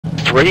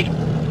3,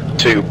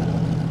 2,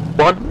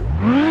 1,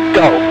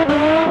 go.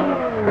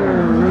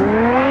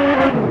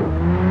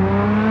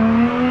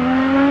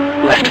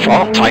 Left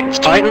 4, tightens,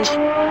 tightens.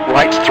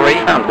 Right 3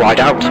 and wide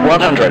out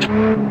 100.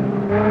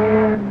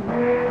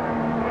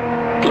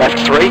 Left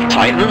 3,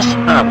 tightens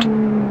and.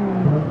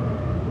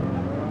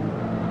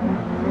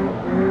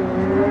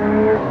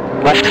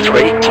 Left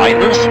 3,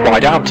 tightens,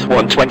 wide out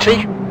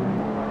 120.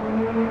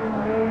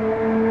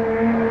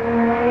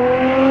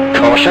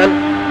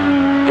 Caution.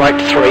 Right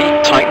 3,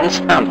 tightens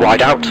and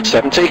wide out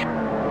 70.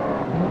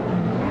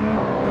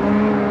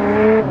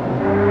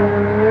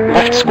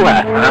 Left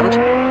square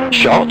and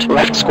short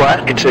left square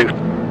into.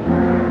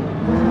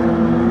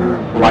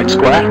 Right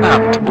square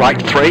and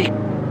right 3.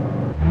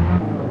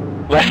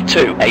 Left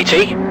 2,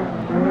 80.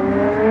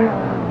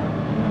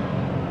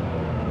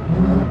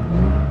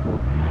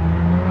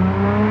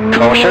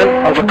 Caution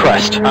over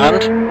crest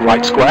and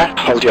right square,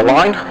 hold your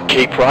line,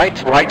 keep right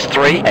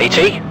 3,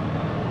 80.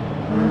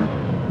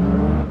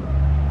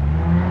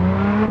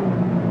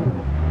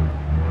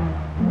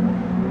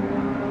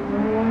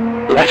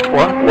 Left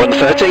 1,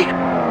 130.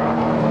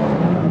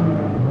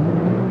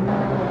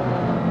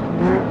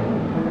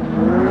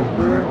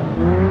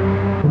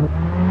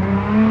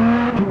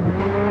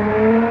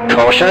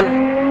 Caution.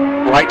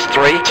 Right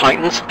 3,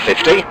 tightens,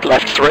 50.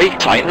 Left 3,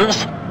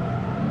 tightens.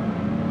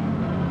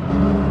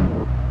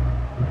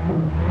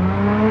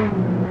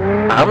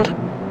 And.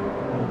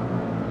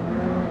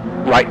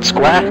 Right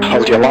square,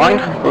 hold your line.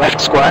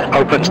 Left square,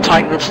 opens,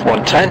 tightens,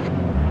 110.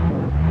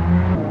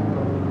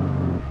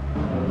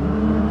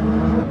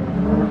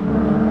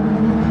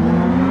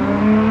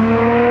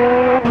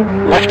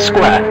 Left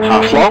square,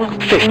 half long,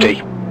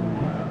 50.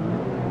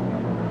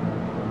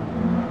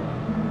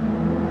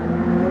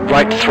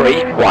 Right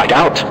 3, wide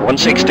out,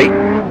 160.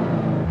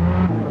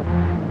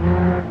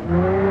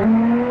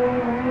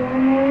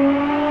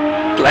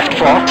 Left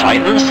 4,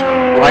 tightens.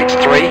 Right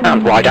 3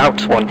 and wide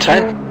out,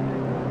 110.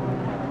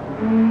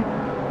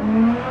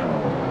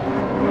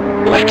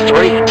 Left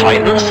 3,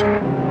 tightens.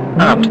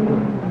 And.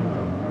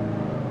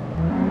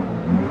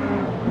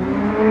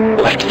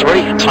 Left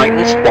 3,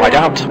 tightens, wide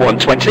out,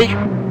 120.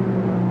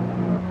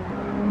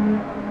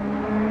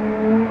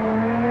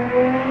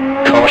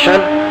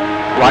 Caution.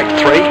 Right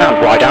 3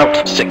 and wide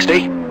out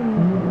 60.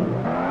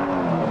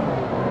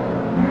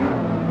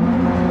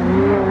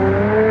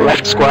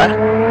 Left square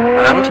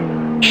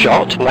and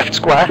short left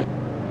square.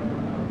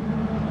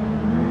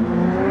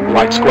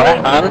 Right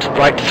square and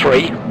right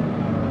 3.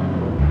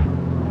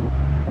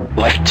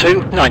 Left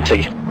 2,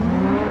 90.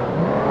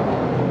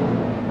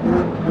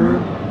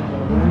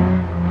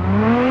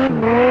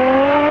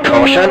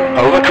 Caution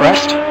over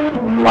crest.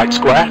 Right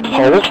square,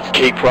 hold,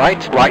 keep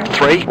right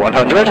 3,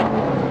 100.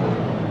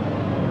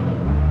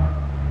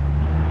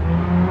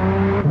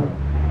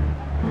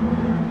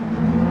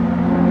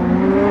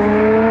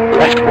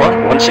 Left 1,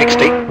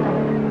 160.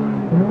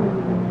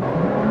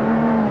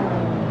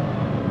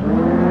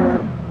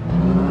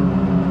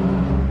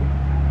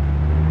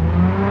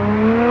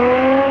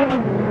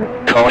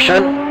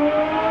 Caution.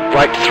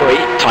 Right 3,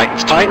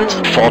 tightens, tightens,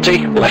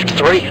 40. Left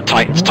 3,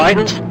 tightens,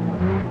 tightens.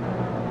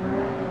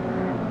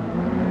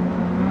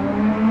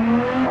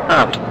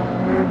 And.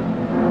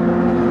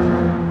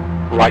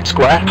 Right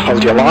square,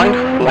 hold your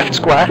line. Left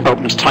square,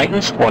 opens,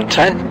 tightens,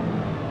 110.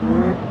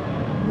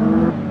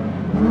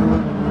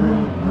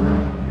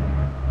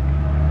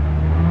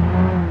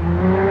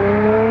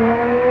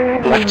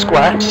 Left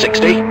square,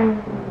 60.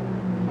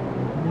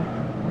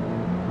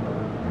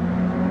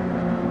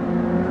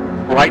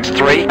 Right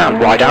 3 and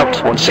wide out,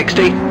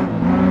 160.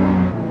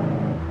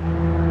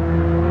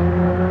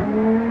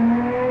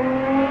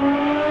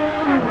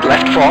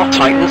 Left 4,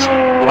 tightens.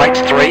 Right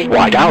 3,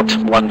 wide out,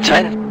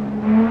 110.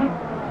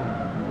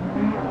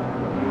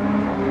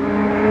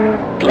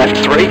 Left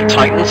 3,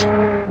 tightens.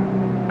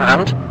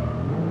 And.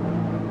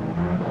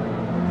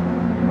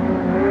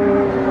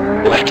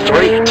 Left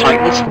 3,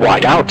 tightens,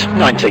 wide out,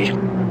 90.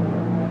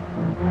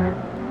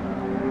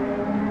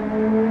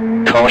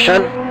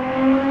 Caution.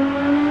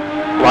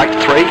 Right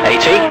 3,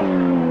 80.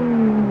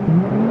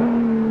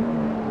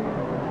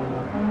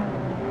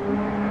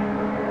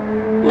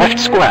 Left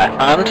square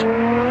and.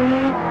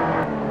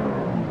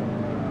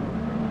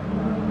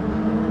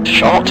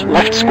 Short,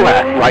 left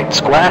square, right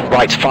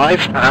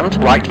 5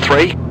 and right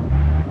 3.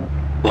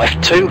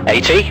 Left 2,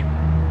 80.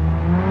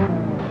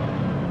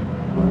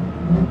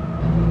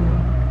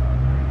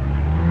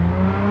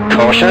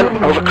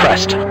 Caution over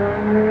crest.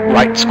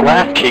 Right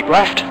square, keep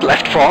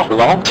left 4,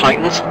 long,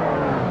 tightens.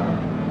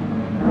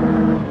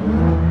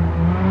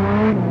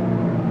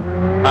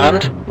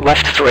 And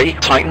left 3,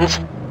 tightens.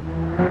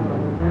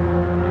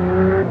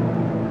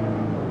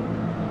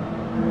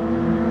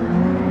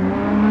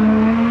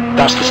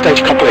 That's the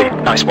stage complete.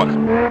 Nice one.